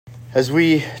As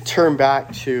we turn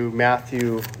back to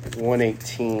Matthew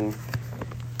 1:18,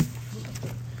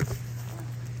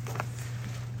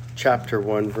 chapter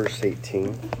 1, verse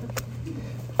 18.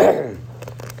 I'm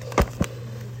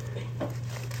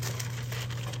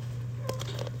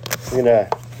going to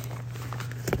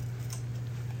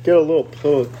get a little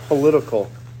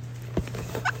political.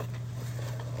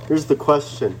 Here's the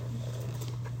question.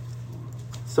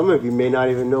 Some of you may not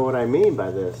even know what I mean by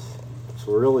this.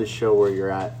 So really show where you're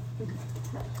at.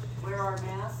 Wear our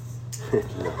masks?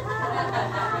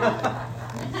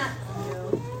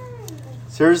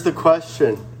 So here's the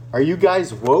question. Are you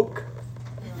guys woke?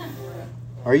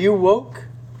 Are you woke?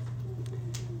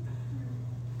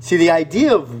 See, the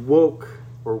idea of woke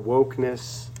or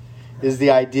wokeness is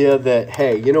the idea that,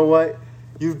 hey, you know what?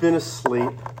 You've been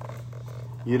asleep.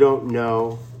 You don't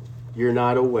know. You're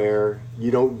not aware. You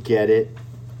don't get it,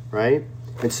 right?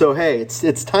 And so, hey,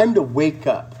 it's time to wake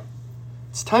up.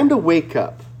 It's time to wake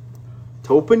up.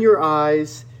 To open your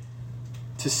eyes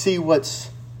to see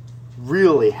what's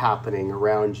really happening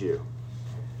around you.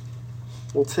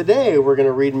 Well, today we're going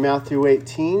to read Matthew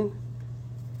 18,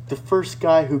 the first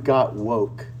guy who got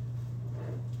woke.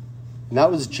 And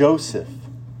that was Joseph.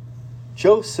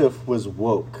 Joseph was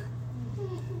woke.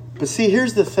 But see,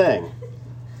 here's the thing.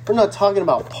 We're not talking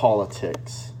about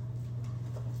politics.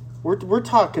 We're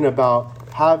talking about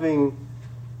having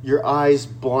your eyes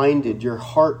blinded, your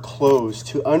heart closed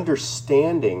to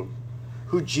understanding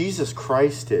who Jesus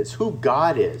Christ is, who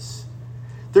God is.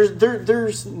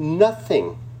 There's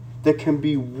nothing that can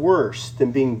be worse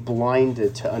than being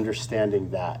blinded to understanding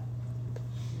that.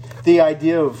 The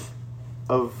idea of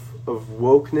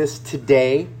wokeness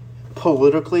today,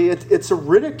 politically, it's a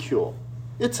ridicule.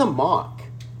 It's a mock.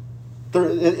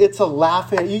 It's a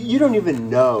laughing. You don't even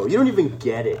know. You don't even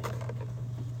get it.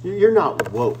 You're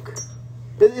not woke.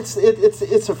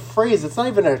 It's a phrase. It's not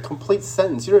even a complete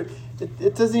sentence.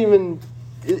 It doesn't even.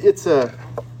 It's a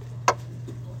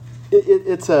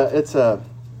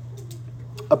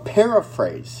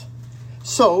paraphrase.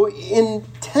 So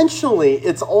intentionally,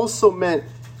 it's also meant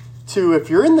to, if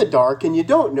you're in the dark and you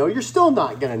don't know, you're still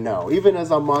not going to know, even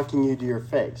as I'm mocking you to your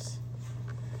face.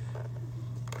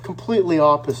 Completely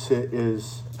opposite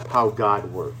is how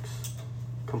God works.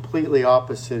 Completely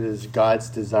opposite is God's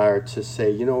desire to say,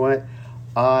 you know what?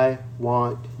 I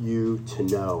want you to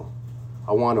know.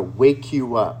 I want to wake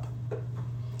you up.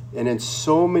 And in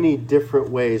so many different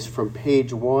ways, from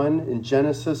page 1 in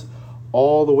Genesis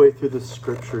all the way through the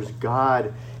scriptures,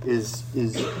 God is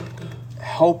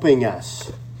helping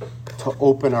us to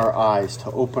open our eyes,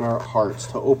 to open our hearts,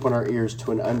 to open our ears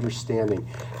to an understanding.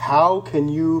 How can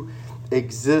you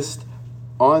exist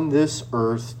on this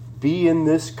earth, be in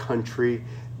this country,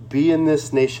 be in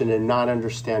this nation, and not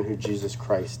understand who Jesus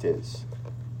Christ is?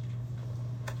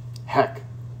 Heck,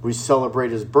 we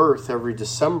celebrate his birth every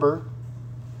December.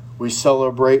 We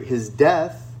celebrate his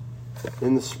death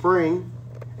in the spring.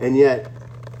 And yet,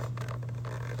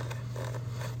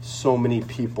 so many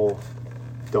people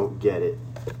don't get it.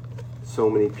 So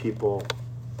many people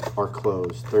are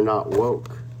closed. They're not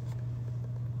woke.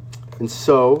 And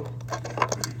so,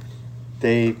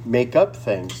 they make up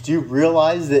things. Do you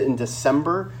realize that in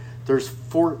December, there's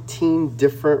 14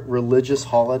 different religious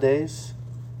holidays?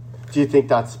 Do you think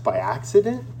that's by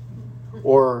accident?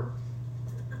 Or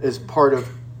is part of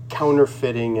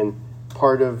counterfeiting and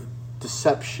part of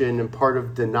deception and part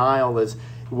of denial? Is,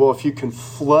 well, if you can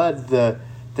flood the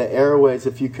airways,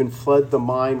 if you can flood the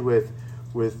mind with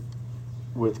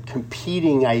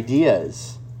competing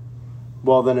ideas,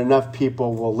 well, then enough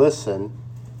people will listen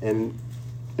and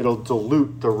it'll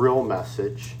dilute the real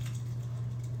message.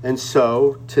 And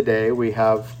so today we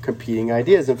have competing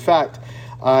ideas. In fact,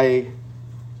 I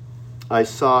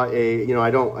saw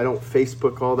I don't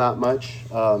Facebook all that much,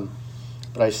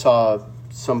 but I saw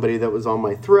somebody that was on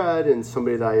my thread and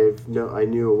somebody that I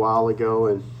knew a while ago,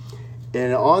 and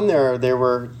on there they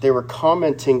were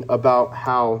commenting about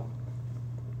how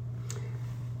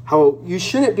you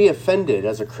shouldn't be offended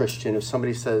as a Christian if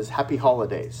somebody says Happy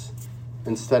Holidays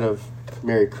instead of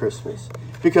Merry Christmas,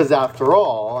 because after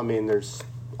all, I mean, there's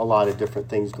a lot of different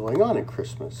things going on in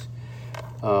Christmas.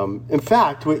 In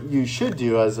fact, what you should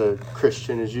do as a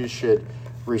Christian is you should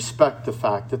respect the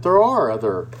fact that there are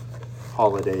other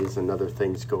holidays and other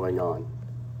things going on.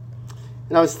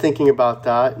 And I was thinking about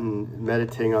that and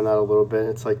meditating on that a little bit.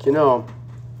 It's like,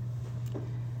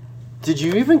 did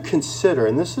you even consider,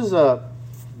 and this is a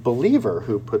believer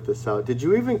who put this out, did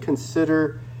you even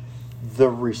consider the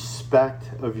respect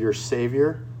of your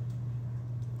Savior?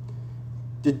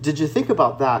 Did you think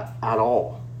about that at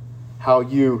all? How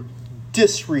you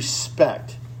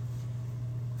disrespect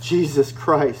Jesus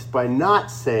Christ by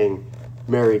not saying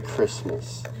Merry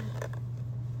Christmas?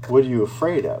 What are you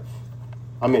afraid of?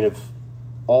 I mean, of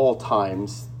all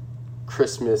times,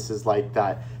 Christmas is like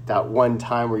that one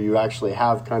time where you actually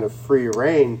have kind of free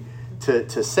reign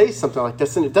to say something like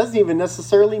this, and it doesn't even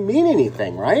necessarily mean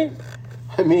anything, right?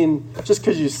 I mean, just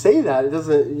because you say that, it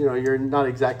doesn't, you're not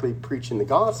exactly preaching the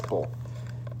gospel.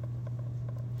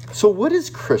 So what is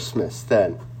Christmas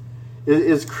then?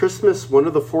 Is Christmas one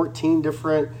of the 14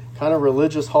 different kind of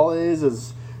religious holidays?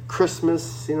 Is Christmas,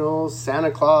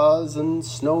 Santa Claus and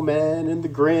snowmen and the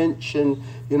Grinch and,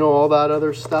 all that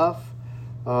other stuff?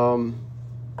 Or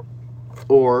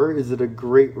is it a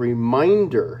great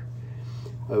reminder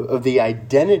of the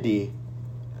identity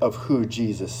of who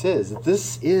Jesus is?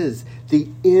 This is the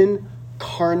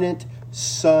incarnate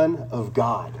Son of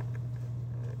God.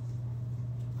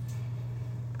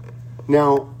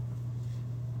 Now,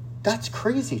 that's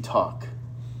crazy talk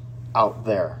out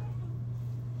there.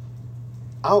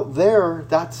 Out there,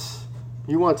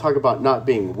 you want to talk about not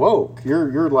being woke.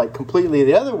 You're like completely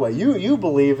the other way. You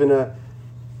believe in a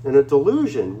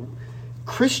delusion.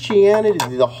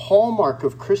 Christianity, the hallmark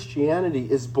of Christianity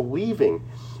is believing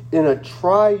in a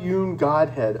triune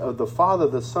Godhead of the Father,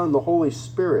 the Son, the Holy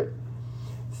Spirit.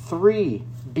 3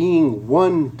 being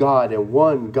one God and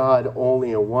one God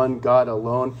only and one God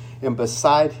alone. And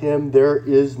beside him, there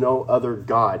is no other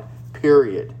God,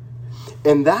 period.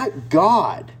 And that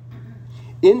God,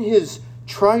 in his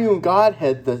triune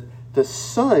Godhead, the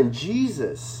Son,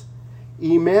 Jesus,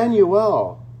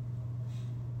 Emmanuel,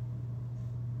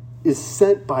 is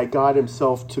sent by God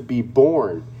himself to be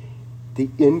born, the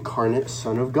incarnate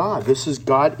Son of God. This is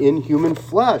God in human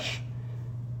flesh.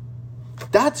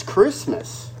 That's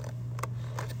Christmas.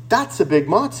 That's a big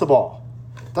matzo ball.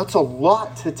 That's a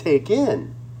lot to take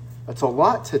in. That's a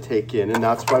lot to take in, and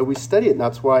that's why we study it, and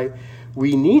that's why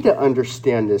we need to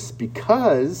understand this,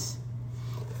 because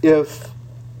if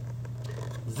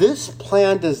this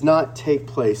plan does not take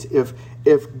place,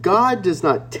 if God does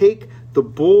not take the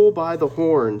bull by the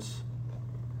horns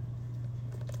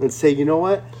and say, you know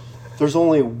what? There's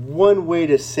only one way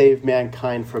to save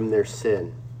mankind from their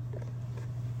sin.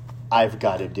 I've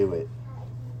got to do it.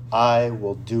 I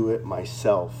will do it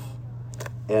myself.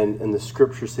 And the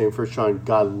scripture saying in 1 John,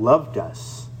 God loved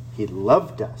us. He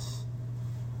loved us.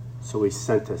 So he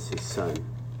sent us his Son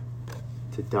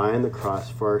to die on the cross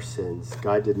for our sins.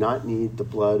 God did not need the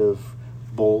blood of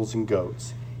bulls and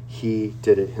goats. He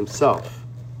did it himself.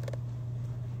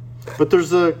 But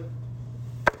there's a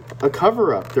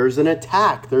cover-up. There's an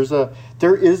attack. There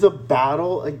is a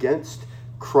battle against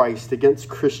Christ, against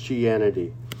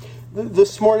Christianity.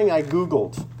 This morning I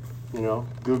Googled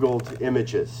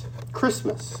images.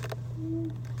 Christmas.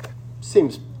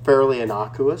 Seems fairly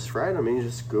innocuous, right? I mean, you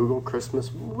just Google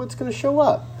Christmas. What's going to show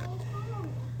up?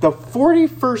 The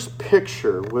 41st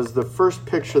picture was the first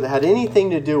picture that had anything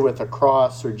to do with a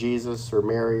cross or Jesus or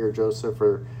Mary or Joseph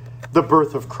or the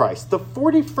birth of Christ. The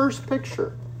 41st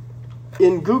picture.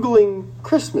 In Googling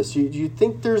Christmas, you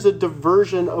think there's a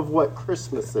diversion of what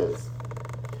Christmas is.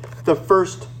 The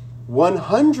first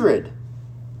 100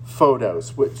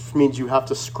 photos, which means you have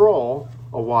to scroll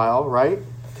a while, right,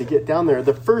 to get down there.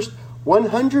 The first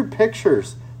 100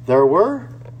 pictures, there were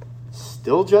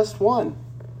still just one.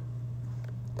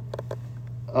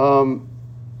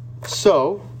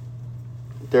 So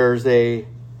there's a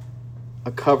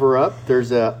cover-up.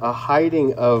 There's a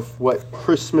hiding of what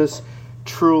Christmas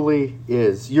truly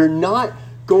is. You're not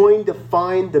going to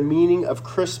find the meaning of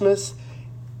Christmas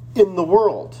in the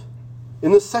world,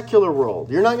 in the secular world.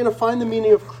 You're not going to find the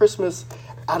meaning of Christmas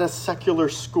at a secular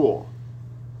school.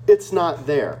 It's not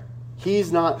there.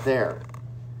 He's not there.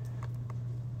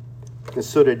 And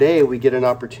so today we get an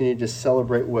opportunity to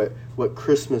celebrate what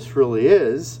Christmas really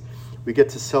is. We get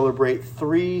to celebrate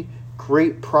 3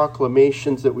 great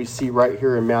proclamations that we see right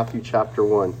here in Matthew chapter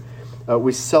 1.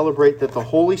 We celebrate that the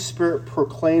Holy Spirit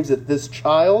proclaims that this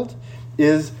child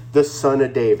is the Son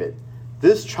of David.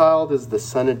 This child is the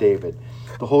Son of David.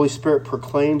 The Holy Spirit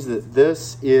proclaims that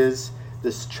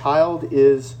this child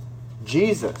is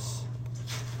Jesus.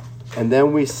 And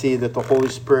then we see that the Holy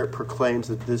Spirit proclaims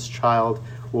that this child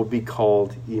will be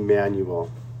called Emmanuel.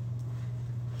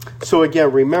 So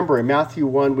again, remember in Matthew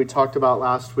 1, we talked about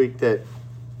last week that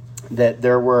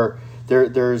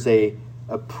there's a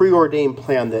preordained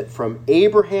plan that from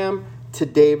Abraham to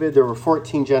David, there were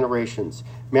 14 generations.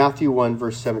 Matthew 1,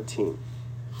 verse 17.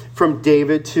 From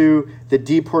David to the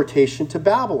deportation to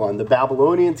Babylon. The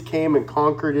Babylonians came and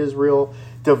conquered Israel,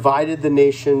 divided the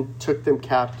nation, took them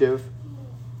captive.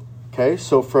 Okay,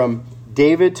 so from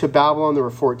David to Babylon, there were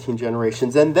 14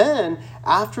 generations. And then,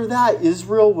 after that,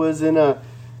 Israel was in a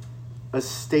a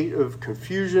state of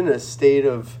confusion, a state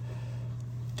of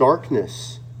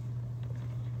darkness.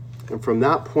 And from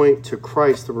that point to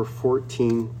Christ, there were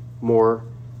 14 more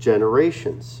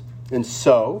generations. And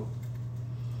so,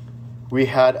 we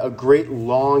had a great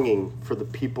longing for the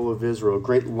people of Israel, a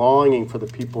great longing for the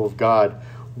people of God,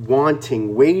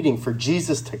 wanting, waiting for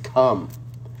Jesus to come,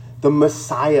 the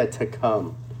Messiah to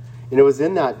come. And it was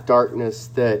in that darkness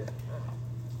that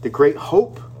the great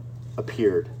hope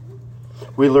appeared.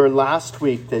 We learned last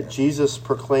week that Jesus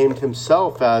proclaimed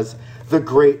himself as the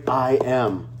great I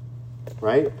am,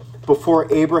 right?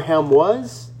 Before Abraham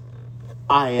was,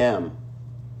 I am.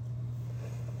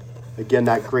 Again,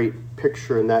 that great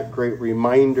picture and that great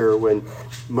reminder when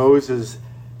Moses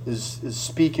is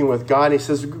speaking with God. And he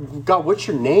says, God, what's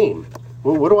your name?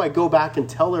 What do I go back and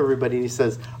tell everybody? And he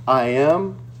says, I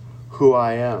am who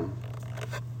I am.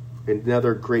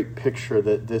 Another great picture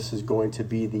that this is going to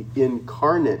be the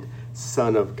incarnate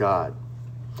Son of God.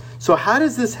 So how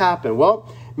does this happen?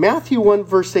 Well, Matthew 1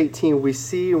 verse 18, we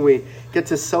see and we get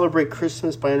to celebrate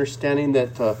Christmas by understanding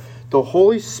that the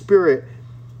Holy Spirit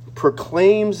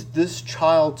proclaims this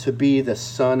child to be the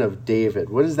Son of David.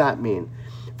 What does that mean?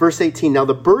 Verse 18, now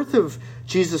the birth of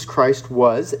Jesus Christ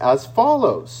was as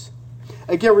follows.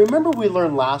 Again, remember we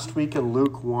learned last week in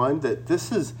Luke 1 that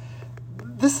this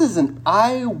is an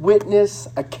eyewitness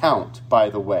account, by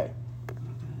the way.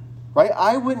 Right?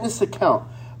 Eyewitness account.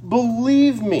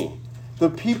 Believe me, the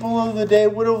people of the day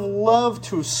would have loved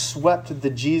to have swept the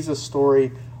Jesus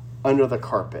story under the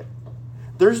carpet.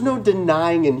 There's no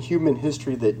denying in human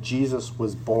history that Jesus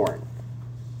was born.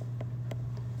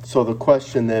 So the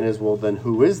question then is, well, then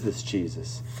who is this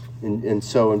Jesus? And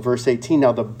so in verse 18,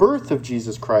 now the birth of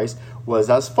Jesus Christ was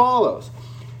as follows.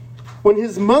 When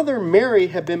his mother Mary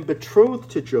had been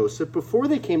betrothed to Joseph, before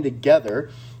they came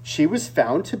together, she was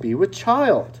found to be with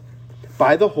child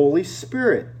by the Holy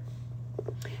Spirit.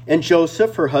 And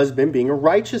Joseph, her husband, being a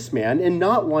righteous man and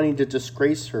not wanting to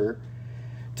disgrace her,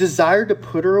 desired to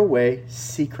put her away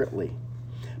secretly.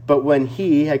 But when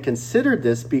he had considered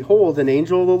this, behold, an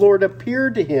angel of the Lord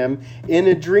appeared to him in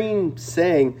a dream,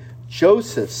 saying,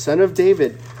 Joseph, son of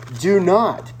David, do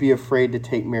not be afraid to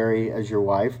take Mary as your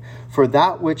wife, for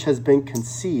that which has been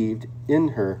conceived in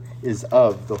her is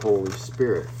of the Holy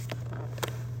Spirit.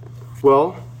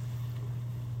 Well,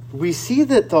 we see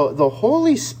that the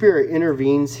Holy Spirit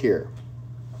intervenes here.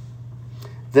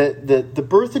 That the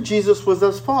birth of Jesus was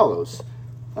as follows.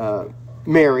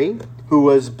 Mary, who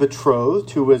was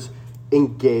betrothed, who was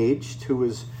engaged, who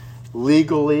was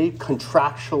legally,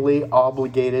 contractually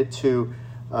obligated to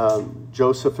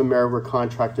Joseph and Mary were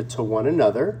contracted to one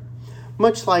another,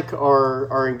 much like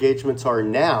our engagements are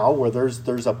now, where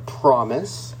there's a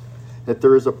promise, that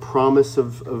there is a promise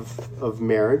of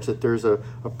marriage, that there's a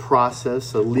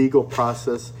process, a legal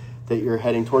process that you're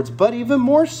heading towards. But even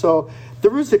more so,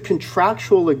 there was a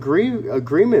contractual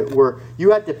agreement where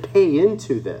you had to pay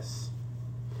into this.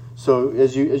 So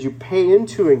as you pay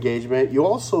into engagement, you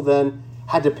also then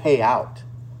had to pay out.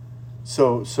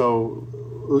 So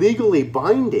legally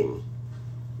binding,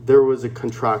 there was a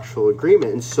contractual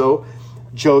agreement. And so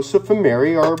Joseph and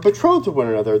Mary are betrothed to one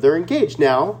another. They're engaged.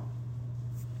 Now,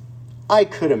 I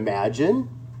could imagine,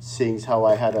 seeing how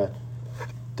I had a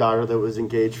daughter that was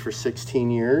engaged for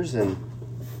 16 years, and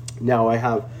now I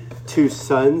have two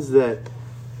sons that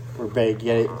were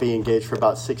be engaged for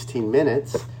about 16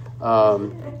 minutes.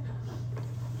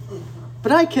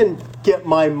 But I can get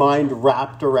my mind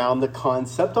wrapped around the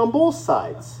concept on both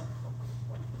sides.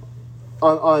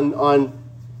 On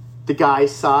the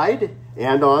guy's side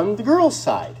and on the girl's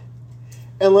side.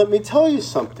 And let me tell you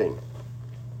something.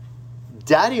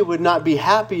 Daddy would not be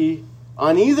happy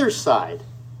on either side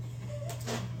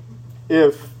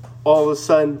if all of a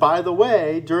sudden, by the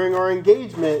way, during our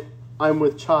engagement, I'm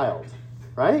with child,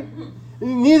 right?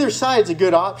 Neither side's a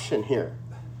good option here.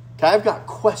 Okay, I've got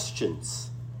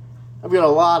questions. I've got a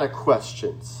lot of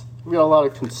questions. I've got a lot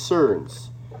of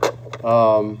concerns.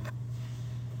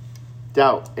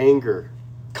 Doubt, anger,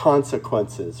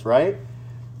 consequences, right?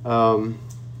 And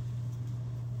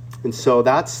so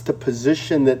that's the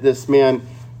position that this man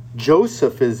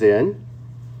Joseph is in.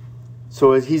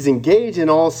 So as he's engaged, and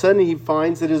all of a sudden he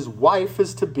finds that his wife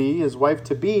to be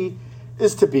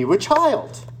with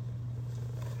child.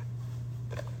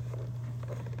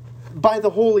 By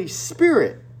the Holy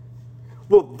Spirit.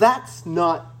 Well, that's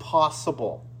not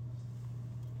possible.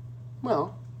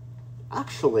 Well,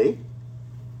 actually,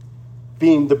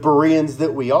 being the Bereans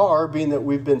that we are, being that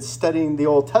we've been studying the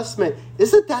Old Testament,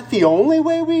 isn't that the only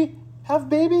way we have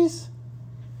babies?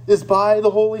 Is by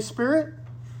the Holy Spirit?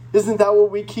 Isn't that what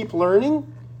we keep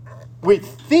learning? We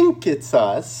think it's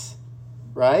us,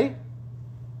 right?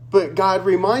 But God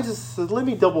reminds us, let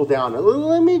me double down.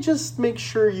 Let me just make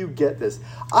sure you get this.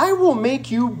 I will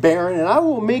make you barren and I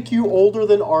will make you older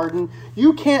than Arden.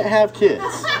 You can't have kids.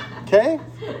 Okay?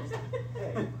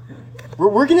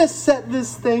 We're going to set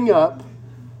this thing up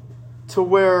to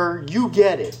where you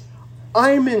get it.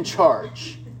 I'm in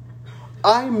charge.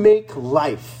 I make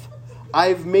life.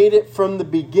 I've made it from the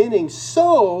beginning.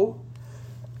 So,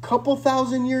 a couple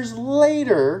thousand years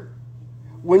later,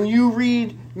 when you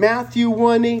read Matthew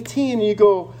 1:18, you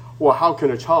go, well, how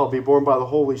can a child be born by the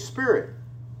Holy Spirit?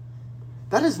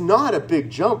 That is not a big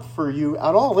jump for you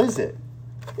at all, is it?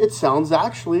 It sounds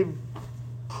actually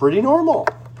pretty normal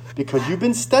because you've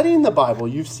been studying the Bible.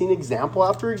 You've seen example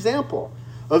after example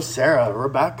of Sarah,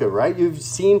 Rebecca, right? You've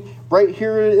seen right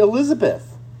here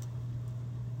Elizabeth.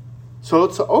 So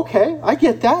it's okay. I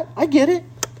get that. I get it.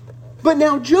 But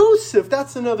now Joseph,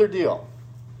 that's another deal.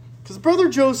 Because brother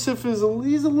Joseph he's a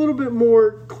little bit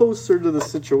more closer to the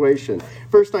situation.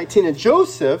 Verse 19, and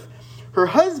Joseph, her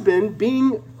husband,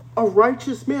 being a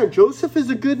righteous man. Joseph is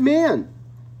a good man.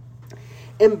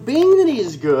 And being that he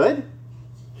is good,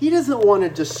 he doesn't want to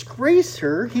disgrace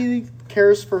her. He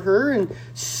cares for her. And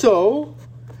so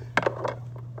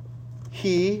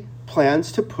he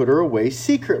plans to put her away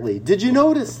secretly. Did you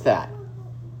notice that?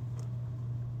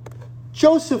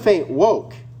 Joseph ain't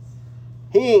woke.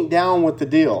 He ain't down with the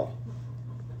deal.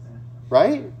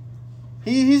 Right?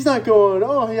 He's not going,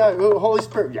 oh, yeah, Holy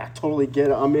Spirit. Yeah, totally get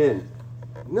it. I'm in.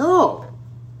 No.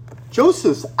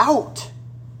 Joseph's out.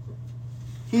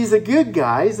 He's a good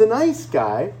guy. He's a nice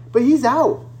guy. But he's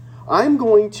out. I'm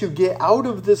going to get out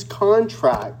of this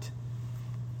contract.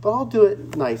 But I'll do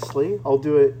it nicely. I'll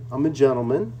do it. I'm a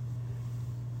gentleman.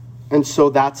 And so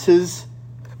that's his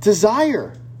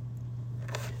desire.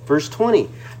 Verse 20.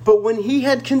 But when he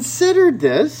had considered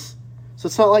this, so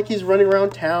it's not like he's running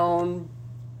around town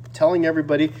telling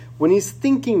everybody. When he's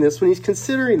thinking this, when he's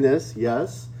considering this,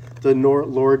 yes, the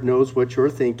Lord knows what you're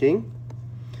thinking.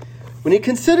 When he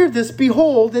considered this,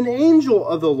 behold, an angel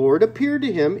of the Lord appeared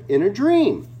to him in a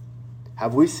dream.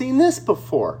 Have we seen this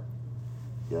before?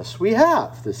 Yes, we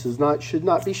have. This should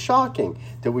not be shocking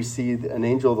that we see an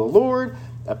angel of the Lord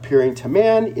appearing to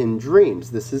man in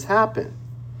dreams. This has happened.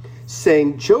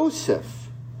 Saying, Joseph,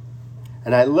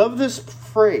 and I love this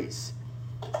phrase,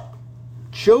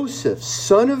 Joseph,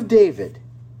 son of David.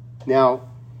 Now,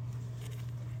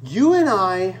 you and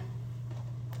I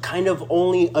kind of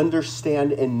only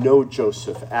understand and know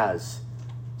Joseph as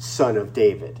son of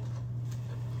David.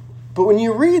 But when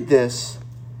you read this,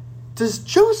 does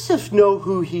Joseph know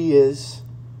who he is?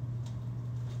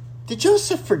 Did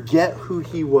Joseph forget who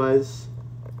he was?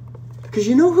 Because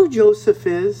you know who Joseph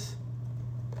is?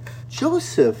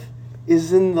 Joseph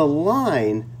is in the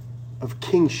line of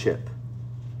kingship.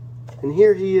 And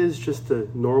here he is, just a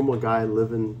normal guy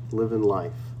living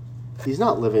life. He's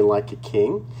not living like a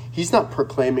king. He's not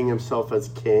proclaiming himself as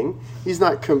king. He's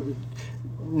not...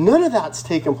 None of that's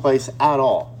taken place at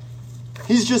all.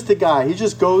 He's just a guy. He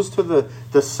just goes to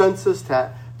the census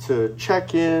to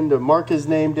check in, to mark his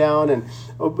name down. And,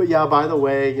 oh, but yeah, by the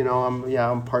way,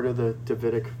 I'm part of the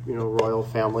Davidic, royal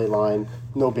family line.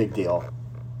 No big deal.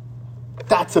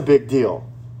 That's a big deal,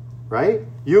 right?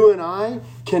 You and I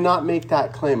cannot make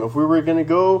that claim. If we were going to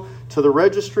go to the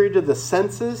registry, to the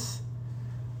census,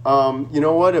 you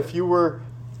know what? If you were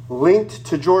linked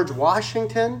to George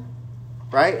Washington,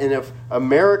 right? And if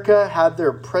America had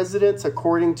their presidents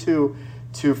according to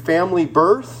family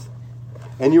birth,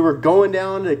 and you were going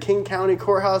down to King County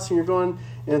Courthouse and you're going,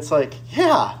 and it's like,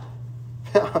 yeah,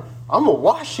 I'm a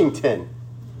Washington.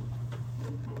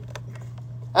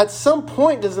 At some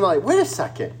point, doesn't like, wait a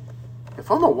second.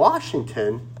 If I'm a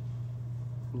Washington,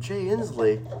 Jay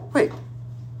Inslee, wait,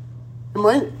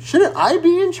 shouldn't I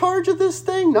be in charge of this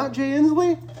thing, not Jay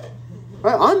Inslee?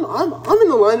 Right? I'm in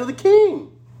the line of the king.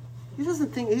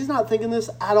 He's not thinking this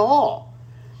at all.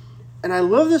 And I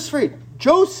love this phrase,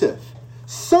 Joseph,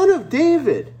 son of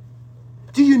David.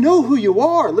 Do you know who you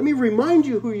are? Let me remind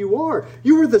you who you are.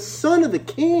 You are the son of the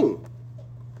king.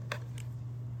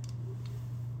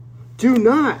 Do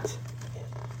not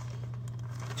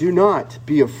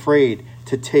be afraid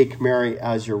to take Mary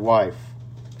as your wife.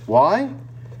 Why?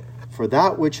 For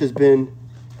that which has been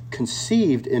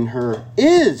conceived in her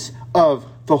is of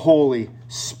the Holy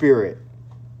Spirit.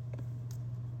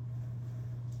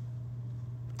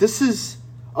 This is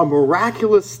a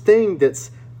miraculous thing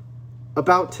that's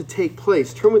about to take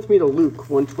place. Turn with me to Luke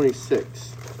 1:26.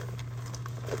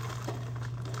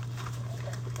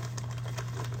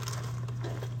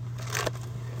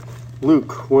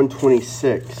 Luke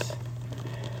 1:26.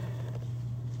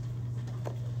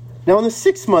 Now in the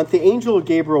 6th month, the angel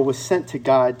Gabriel was sent to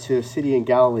God to a city in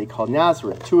Galilee called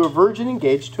Nazareth, to a virgin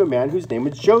engaged to a man whose name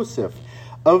was Joseph,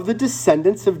 of the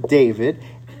descendants of David,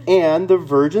 and the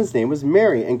virgin's name was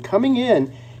Mary. And coming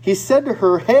in, he said to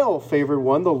her, "Hail, favored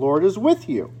one, the Lord is with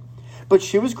you." But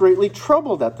she was greatly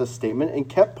troubled at this statement and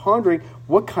kept pondering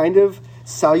what kind of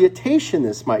salutation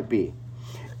this might be.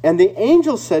 And the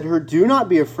angel said to her, "Do not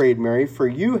be afraid, Mary, for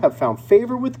you have found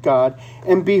favor with God,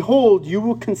 and behold, you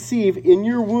will conceive in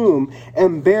your womb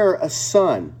and bear a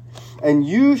son, and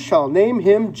you shall name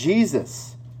him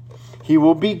Jesus. He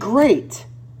will be great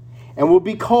and will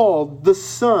be called the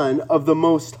Son of the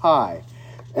Most High.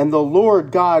 And the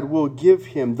Lord God will give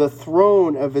him the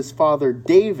throne of his father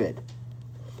David,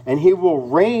 and he will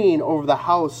reign over the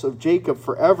house of Jacob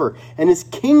forever, and his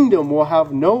kingdom will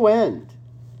have no end."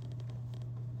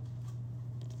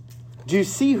 Do you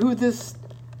see who this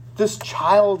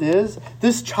child is?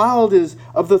 This child is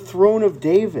of the throne of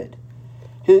David,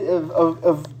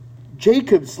 of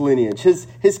Jacob's lineage.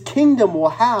 His kingdom will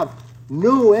have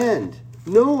no end.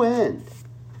 No end.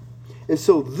 And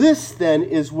so this then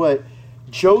is what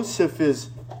Joseph is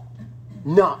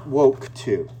not woke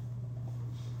to.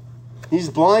 He's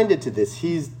blinded to this.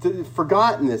 He's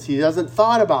forgotten this. He hasn't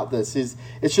thought about this. It's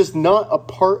just not a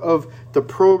part of the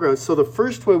program. So the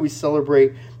first way we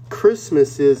celebrate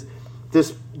Christmas is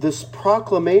this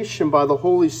proclamation by the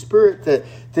Holy Spirit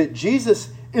that Jesus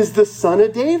is the Son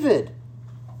of David.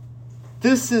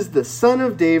 This is the Son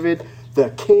of David,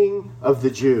 the King of the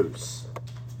Jews.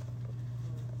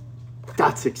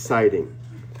 That's exciting.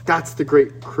 That's the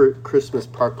great Christmas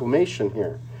proclamation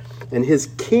here. And his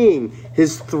king,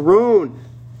 his throne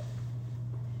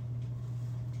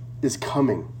is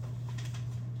coming.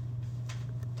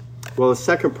 Well, the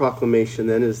second proclamation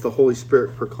then is the Holy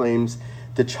Spirit proclaims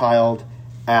the child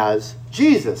as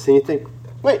Jesus. And you think,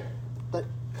 wait, that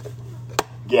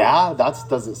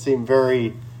doesn't seem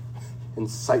very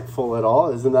insightful at all.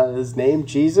 Isn't that his name,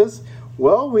 Jesus?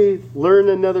 Well, we learn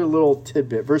another little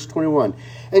tidbit. Verse 21.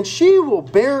 "And she will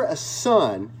bear a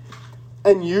son,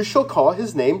 and you shall call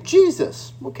his name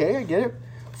Jesus." Okay, I get it.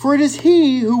 "For it is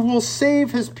he who will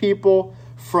save his people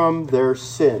from their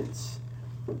sins."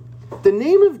 The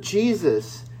name of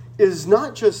Jesus is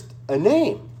not just a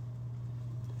name.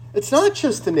 It's not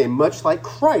just a name, much like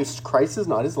Christ. Christ is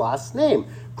not his last name.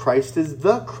 Christ is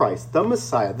the Christ, the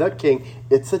Messiah, the King.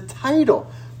 It's a title.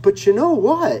 But you know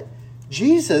what?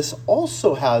 Jesus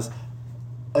also has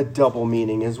a double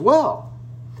meaning as well.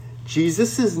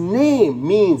 Jesus' name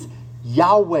means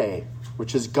Yahweh,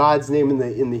 which is God's name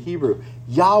in the Hebrew.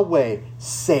 Yahweh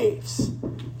saves.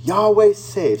 Yahweh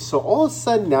saves. So all of a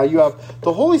sudden now you have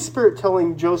the Holy Spirit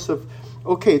telling Joseph,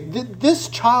 okay, this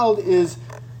child is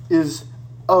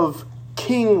of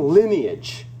king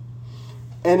lineage.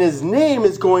 And his name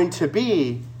is going to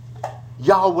be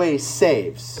Yahweh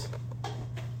saves.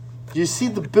 Do you see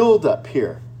the buildup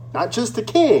here? Not just a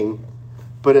king,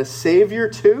 but a savior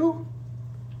too?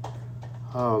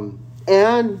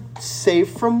 And save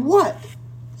from what?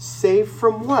 Save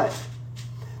from what?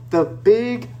 The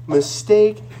big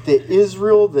mistake that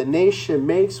Israel, the nation,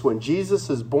 makes when Jesus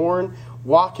is born,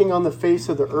 walking on the face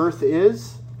of the earth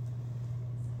is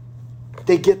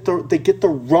they get the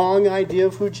wrong idea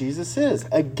of who Jesus is.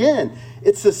 Again,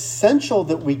 it's essential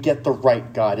that we get the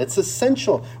right God. It's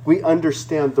essential we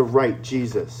understand the right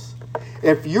Jesus.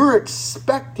 If you're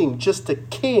expecting just a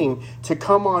king to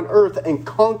come on earth and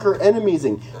conquer enemies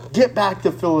and get back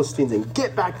the Philistines and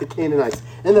get back the Canaanites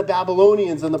and the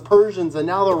Babylonians and the Persians and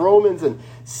now the Romans and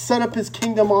set up his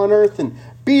kingdom on earth and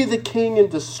be the king and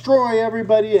destroy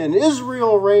everybody and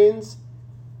Israel reigns,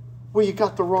 well, you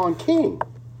got the wrong king.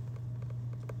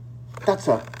 That's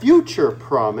a future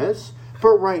promise.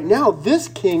 But right now, this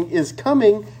king is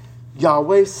coming.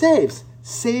 Yahweh saves.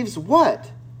 Saves what?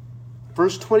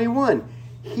 Verse 21.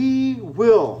 He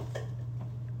will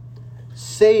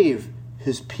save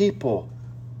his people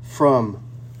from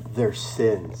their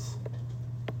sins.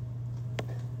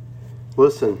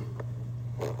 Listen,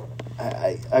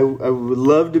 I would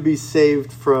love to be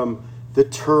saved from the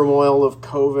turmoil of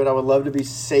COVID. I would love to be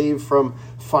saved from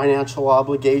financial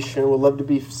obligation. I would love to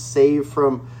be saved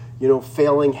from,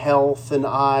 failing health and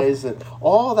eyes and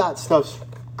all that stuff's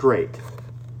great.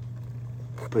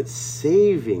 But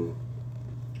saving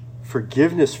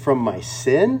forgiveness from my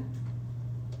sin,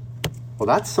 well,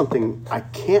 that's something I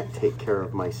can't take care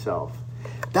of myself.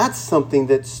 That's something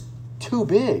that's too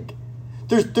big.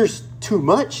 There's too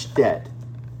much debt.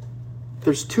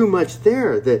 There's too much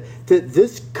there. That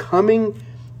this coming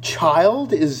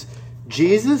child is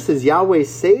Jesus, as Yahweh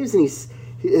saves, and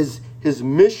his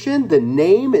mission, the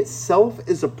name itself,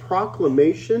 is a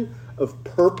proclamation of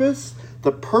purpose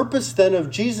The purpose then of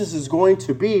Jesus is going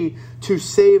to be to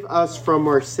save us from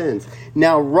our sins.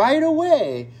 Now, right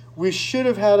away, they should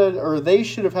have had an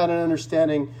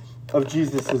understanding of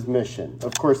Jesus' mission.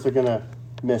 Of course, they're going to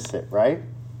miss it, right?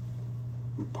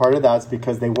 Part of that's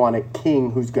because they want a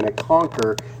king who's going to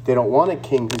conquer. They don't want a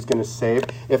king who's going to save.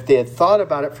 If they had thought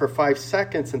about it for 5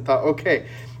 seconds and thought, okay,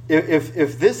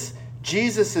 if this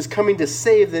Jesus is coming to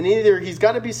save, then either he's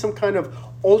got to be some kind of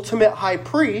ultimate high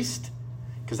priest,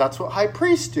 because that's what high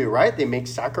priests do, right? They make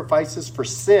sacrifices for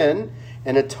sin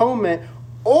and atonement,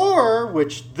 or,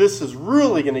 which this is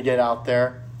really going to get out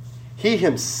there, he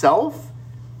himself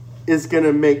is going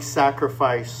to make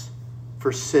sacrifice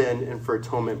for sin and for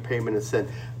atonement, payment of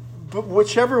sin. But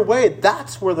whichever way,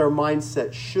 that's where their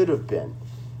mindset should have been,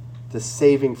 the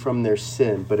saving from their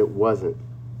sin, but it wasn't.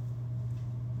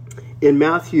 In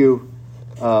Matthew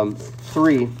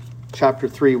 3, chapter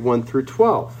 3, 1 through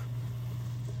 12,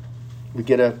 we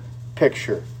get a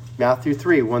picture. Matthew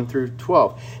 3, 1 through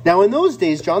 12. Now in those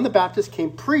days, John the Baptist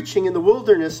came preaching in the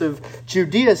wilderness of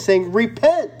Judea, saying,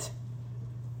 repent.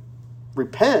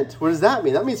 Repent? What does that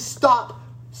mean? That means stop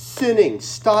sinning.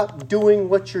 Stop doing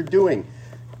what you're doing.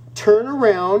 Turn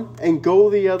around and go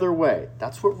the other way.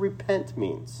 That's what repent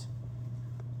means.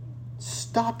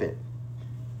 Stop it.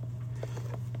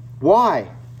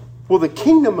 Why? Well, the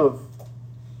kingdom of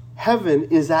heaven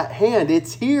is at hand.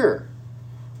 It's here.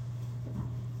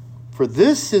 For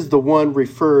this is the one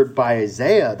referred by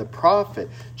Isaiah, the prophet.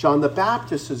 John the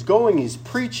Baptist is going. He's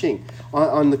preaching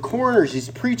on the corners. He's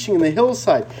preaching in the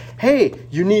hillside. Hey,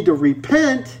 you need to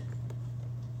repent.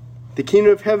 The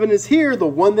kingdom of heaven is here. The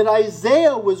one that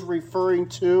Isaiah was referring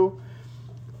to.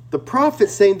 The prophet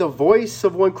saying, the voice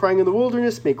of one crying in the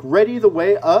wilderness, make ready the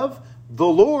way of the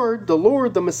Lord,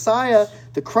 the Messiah,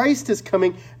 the Christ is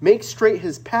coming. Make straight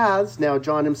his paths. Now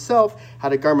John himself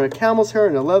had a garment of camel's hair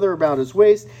and a leather about his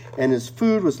waist, and his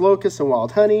food was locusts and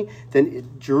wild honey. Then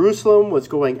Jerusalem was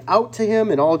going out to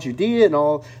him, and all Judea and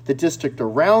all the district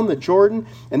around the Jordan,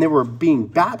 and they were being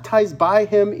baptized by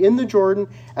him in the Jordan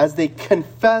as they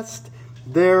confessed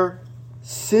their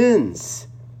sins.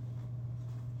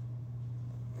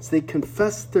 As they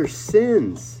confessed their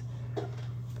sins.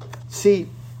 See,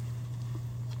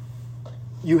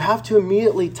 you have to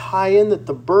immediately tie in that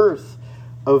the birth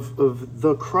of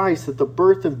the Christ, that the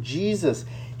birth of Jesus,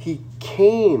 he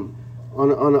came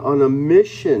on a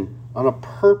mission, on a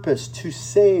purpose to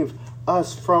save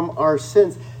us from our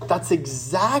sins. That's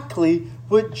exactly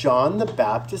what John the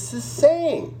Baptist is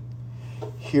saying.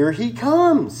 Here he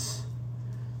comes,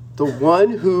 the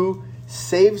one who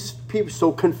saves people.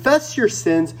 So confess your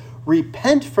sins,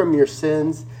 repent from your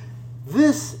sins.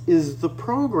 This is the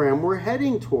program we're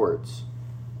heading towards.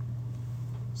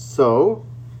 So,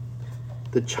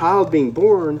 the child being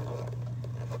born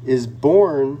is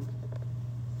born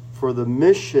for the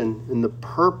mission and the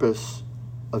purpose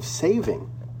of saving.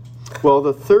 Well,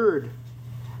 the third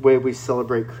way we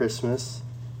celebrate Christmas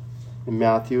in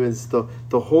Matthew is the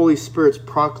Holy Spirit's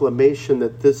proclamation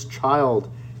that this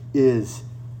child is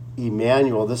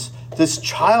Emmanuel. This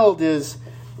child is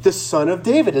the son of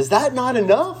David. Is that not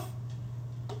enough?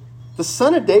 The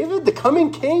son of David, the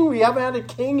coming king. We haven't had a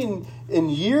king in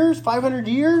years, 500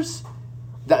 years.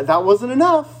 That wasn't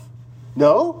enough.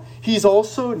 No, he's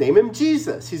also, name him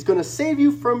Jesus. He's going to save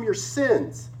you from your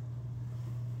sins.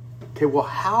 Okay, well,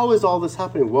 how is all this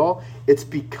happening? Well, it's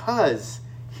because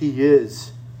he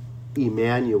is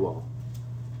Emmanuel,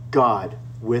 God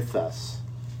with us.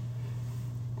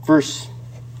 Verse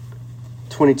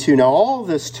 22, now all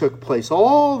this took place,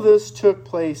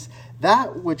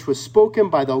 that which was spoken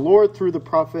by the Lord through the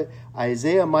prophet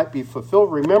Isaiah might be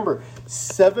fulfilled. Remember,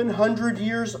 700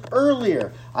 years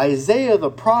earlier, Isaiah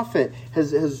the prophet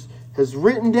has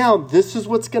written down, this is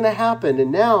what's going to happen.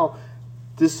 And now,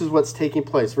 this is what's taking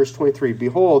place. Verse 23,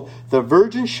 behold, the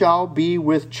virgin shall be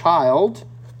with child,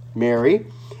 Mary,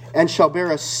 and shall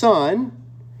bear a son,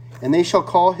 and they shall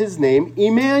call his name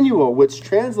Emmanuel, which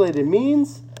translated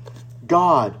means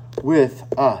God with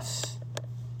us.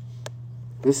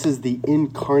 This is the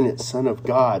incarnate Son of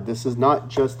God. This is not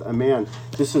just a man.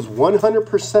 This is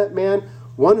 100% man,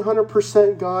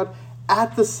 100% God,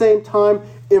 at the same time,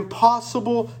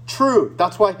 impossible truth.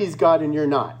 That's why he's God and you're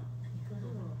not.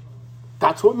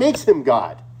 That's what makes him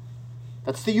God.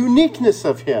 That's the uniqueness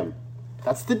of him.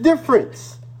 That's the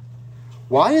difference.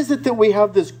 Why is it that we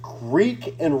have this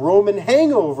Greek and Roman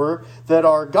hangover that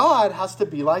our God has to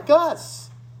be like us?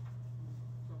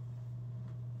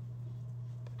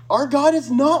 Our God is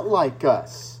not like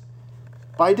us.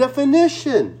 By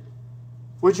definition,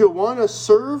 would you want to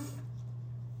serve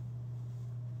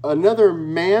another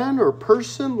man or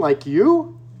person like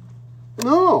you?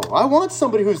 No, I want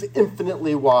somebody who's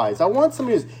infinitely wise. I want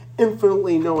somebody who's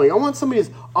infinitely knowing. I want somebody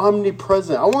who's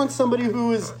omnipresent. I want somebody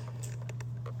who is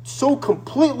so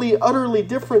completely, utterly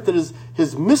different that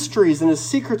his mysteries and his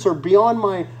secrets are beyond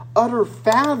my utter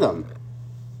fathom.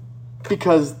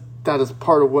 Because that is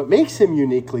part of what makes him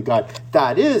uniquely God.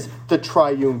 That is the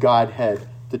triune Godhead,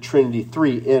 the Trinity,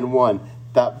 3 in 1.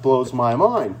 That blows my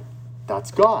mind.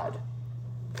 That's God.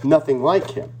 Nothing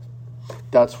like him.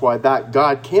 That's why that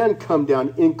God can come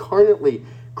down incarnately,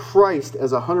 Christ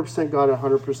as 100% God and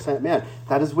 100% man.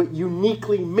 That is what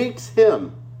uniquely makes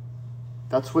him.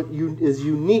 That's what is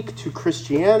unique to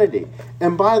Christianity.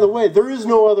 And by the way, there is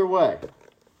no other way.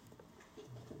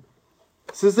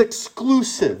 This is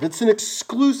exclusive. It's an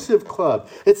exclusive club.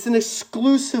 It's an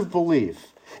exclusive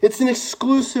belief. It's an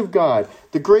exclusive God.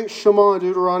 The great Shema in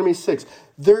Deuteronomy 6.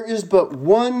 There is but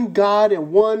one God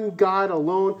and one God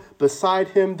alone. Beside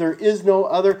him, there is no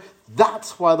other.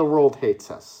 That's why the world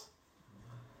hates us.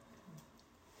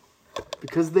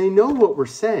 Because they know what we're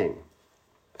saying.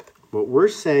 What we're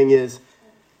saying is,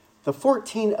 the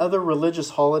 14 other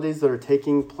religious holidays that are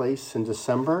taking place in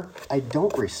December, I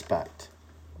don't respect.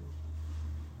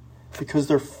 Because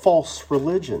they're false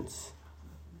religions.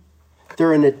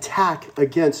 They're an attack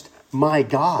against my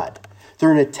God.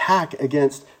 They're an attack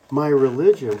against my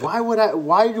religion. Why would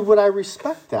I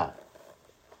respect that?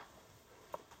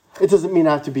 It doesn't mean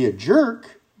I have to be a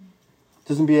jerk. It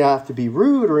doesn't mean I have to be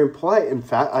rude or impolite. In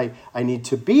fact, I need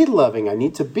to be loving. I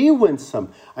need to be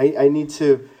winsome. I need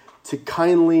to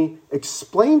kindly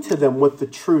explain to them what the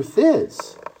truth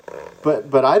is.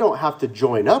 But I don't have to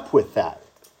join up with that.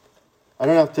 I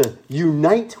don't have to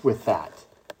unite with that.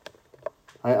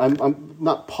 I'm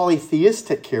not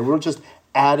polytheistic here. We don't just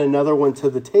add another one to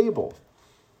the table.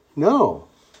 No.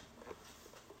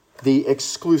 The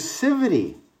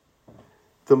exclusivity,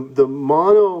 the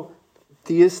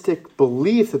monotheistic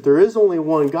belief that there is only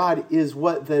one God is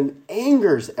what then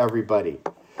angers everybody.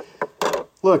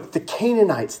 Look, the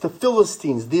Canaanites, the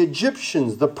Philistines, the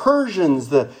Egyptians, the Persians,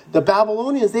 the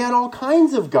Babylonians, they had all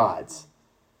kinds of gods.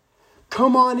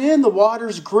 Come on in, the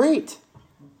water's great.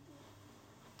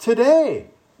 Today,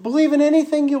 believe in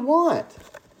anything you want.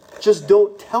 Just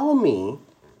don't tell me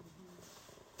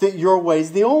that your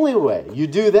way's the only way. You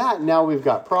do that, now we've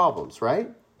got problems, right?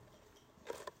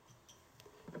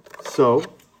 So,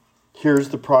 here's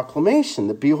the proclamation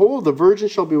that, behold, the virgin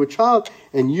shall be with child,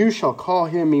 and you shall call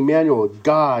him Emmanuel,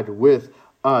 God with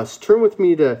us. Turn with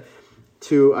me to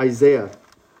Isaiah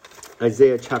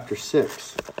chapter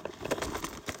 6.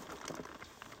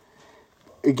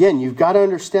 Again, you've got to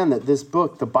understand that this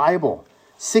book, the Bible,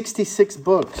 66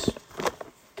 books.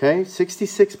 Okay?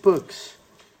 66 books.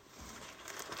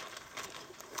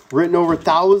 Written over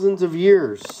thousands of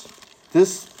years.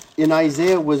 This in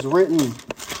Isaiah was written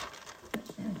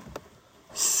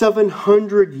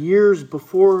 700 years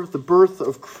before the birth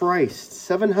of Christ.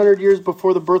 700 years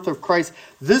before the birth of Christ.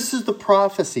 This is the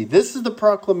prophecy. This is the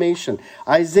proclamation.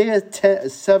 Isaiah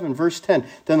 7 verse 10.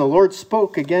 Then the Lord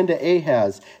spoke again to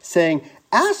Ahaz, saying,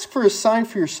 ask for a sign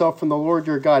for yourself from the Lord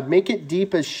your God. Make it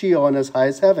deep as Sheol and as high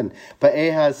as heaven. But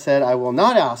Ahaz said, I will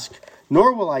not ask,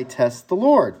 nor will I test the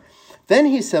Lord. Then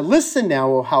he said, listen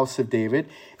now, O house of David,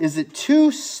 is it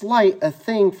too slight a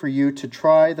thing for you to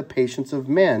try the patience of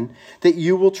men, that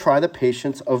you will try the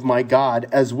patience of my God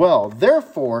as well?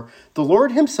 Therefore, the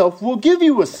Lord himself will give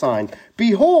you a sign.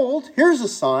 Behold, here's a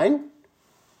sign,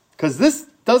 because this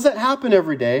doesn't happen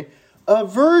every day. A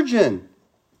virgin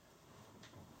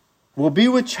will be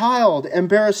with child and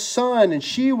bear a son, and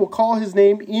she will call his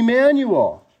name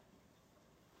Emmanuel.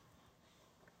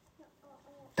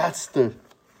 That's the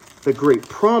great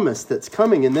promise that's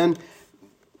coming. And then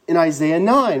in Isaiah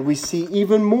 9, we see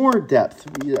even more depth.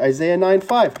 Isaiah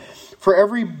 9:5. For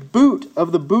every boot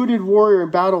of the booted warrior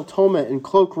in battle tumult and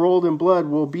cloak rolled in blood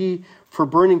will be for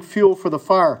burning fuel for the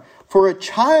fire. For a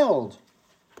child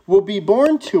will be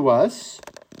born to us,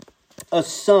 a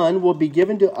son will be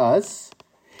given to us,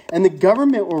 and the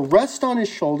government will rest on his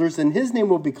shoulders, and his name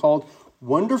will be called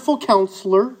Wonderful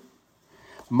Counselor,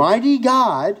 Mighty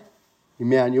God,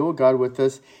 Emmanuel, God with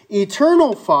us,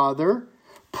 Eternal Father,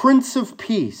 Prince of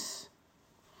Peace.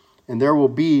 And there will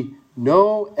be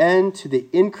no end to the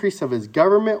increase of his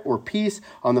government or peace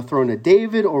on the throne of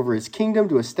David over his kingdom,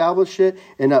 to establish it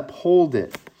and uphold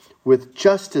it with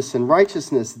justice and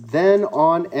righteousness then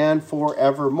on and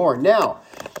forevermore. Now,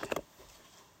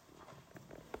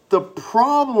 the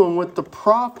problem with the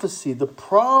prophecy, the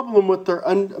problem with their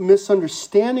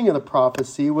misunderstanding of the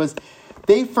prophecy was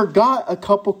they forgot a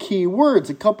couple key words.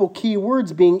 A couple key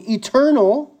words being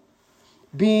eternal,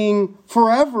 being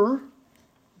forever,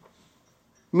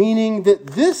 meaning that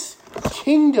this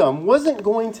kingdom wasn't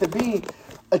going to be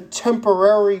a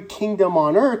temporary kingdom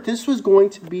on earth. This was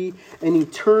going to be an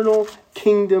eternal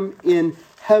kingdom in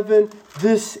heaven.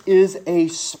 This is a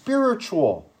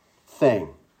spiritual thing.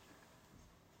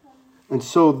 And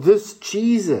so this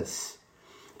Jesus,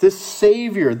 this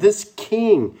Savior, this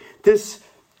King, this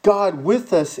God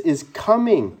with us is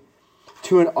coming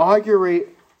to inaugurate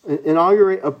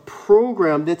a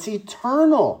program that's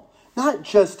eternal, not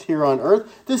just here on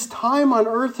earth. This time on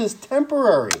earth is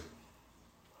temporary.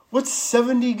 What's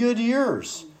 70 good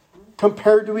years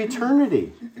compared to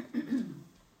eternity?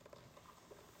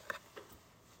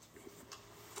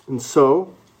 And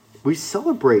so we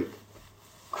celebrate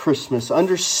Christmas,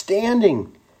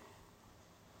 understanding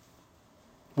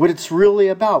what it's really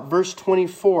about. Verse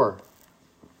 24.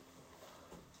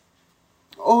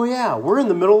 Oh yeah, we're in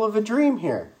the middle of a dream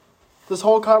here. This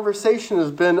whole conversation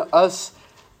has been us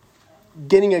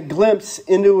getting a glimpse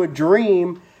into a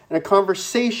dream and a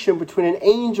conversation between an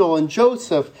angel and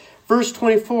Joseph. Verse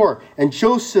 24, and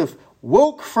Joseph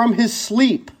woke from his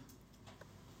sleep.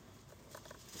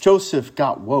 Joseph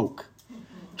got woke.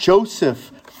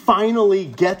 Joseph finally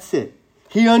gets it.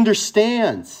 He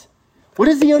understands. What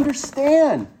does he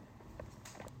understand?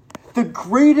 The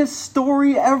greatest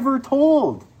story ever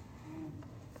told.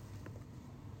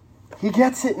 He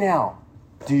gets it now.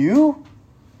 Do you?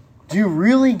 Do you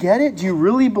really get it? Do you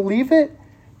really believe it?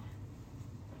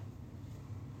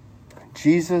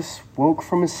 Jesus woke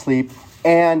from his sleep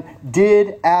and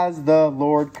did as the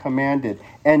Lord commanded.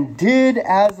 And did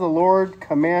as the Lord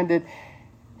commanded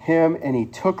him, and he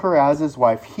took her as his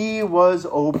wife. He was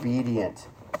obedient.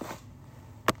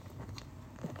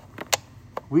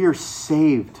 We are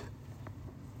saved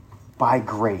by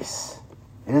grace.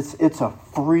 It's a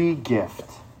free gift.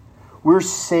 We're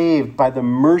saved by the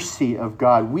mercy of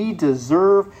God. We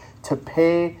deserve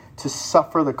to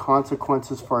suffer the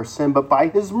consequences for our sin, but by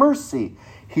his mercy,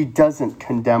 he doesn't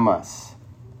condemn us.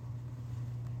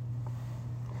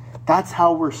 That's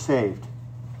how we're saved.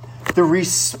 The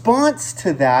response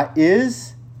to that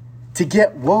is to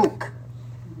get woke,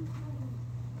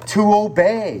 to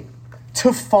obey,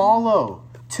 to follow,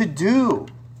 to do.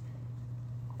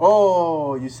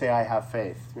 Oh, you say, I have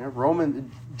faith.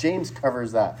 James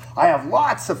covers that. I have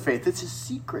lots of faith. It's a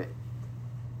secret.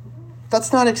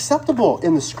 That's not acceptable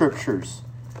in the scriptures.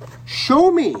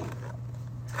 Show me.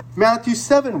 Matthew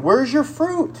 7, where's your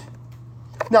fruit?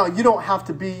 Now, you don't have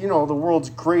to be, the world's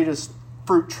greatest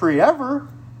fruit tree ever.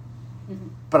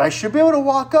 But I should be able to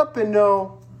walk up and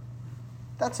know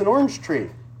that's an orange tree.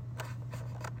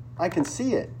 I can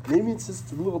see it. Maybe it's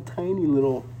just a little tiny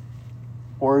little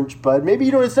orange bud. Maybe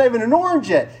it's not even an orange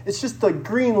yet. It's just the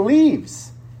green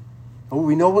leaves. Oh,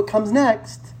 we know what comes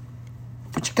next.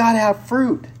 But you got to have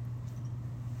fruit.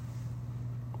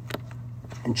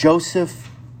 And Joseph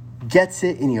gets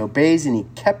it and he obeys, and he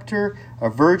kept her a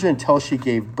virgin until she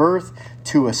gave birth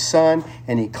to a son,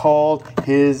 and he called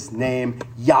his name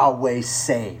Yahweh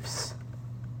Saves.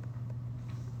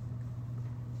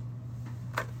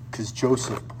 Because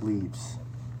Joseph believes.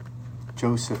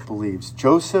 Joseph believes.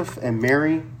 Joseph and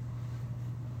Mary,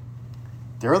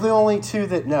 they're the only two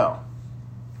that know.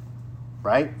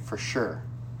 Right? For sure.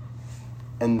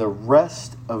 And the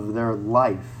rest of their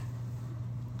life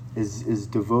is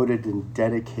devoted and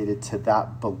dedicated to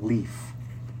that belief.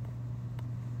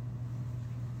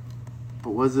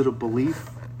 But was it a belief?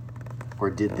 Or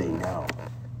did they know?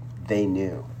 They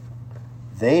knew.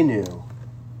 They knew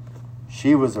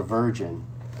she was a virgin.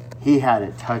 He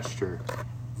hadn't touched her.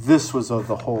 This was of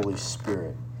the Holy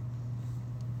Spirit.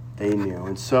 They knew.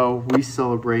 And so we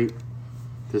celebrate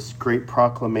this great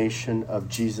proclamation of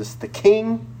Jesus the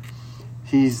King.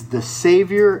 He's the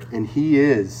Savior, and he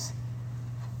is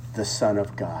the Son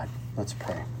of God. Let's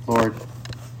pray. Lord,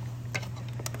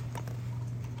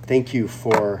 thank you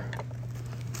for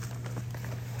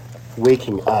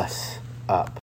waking us up.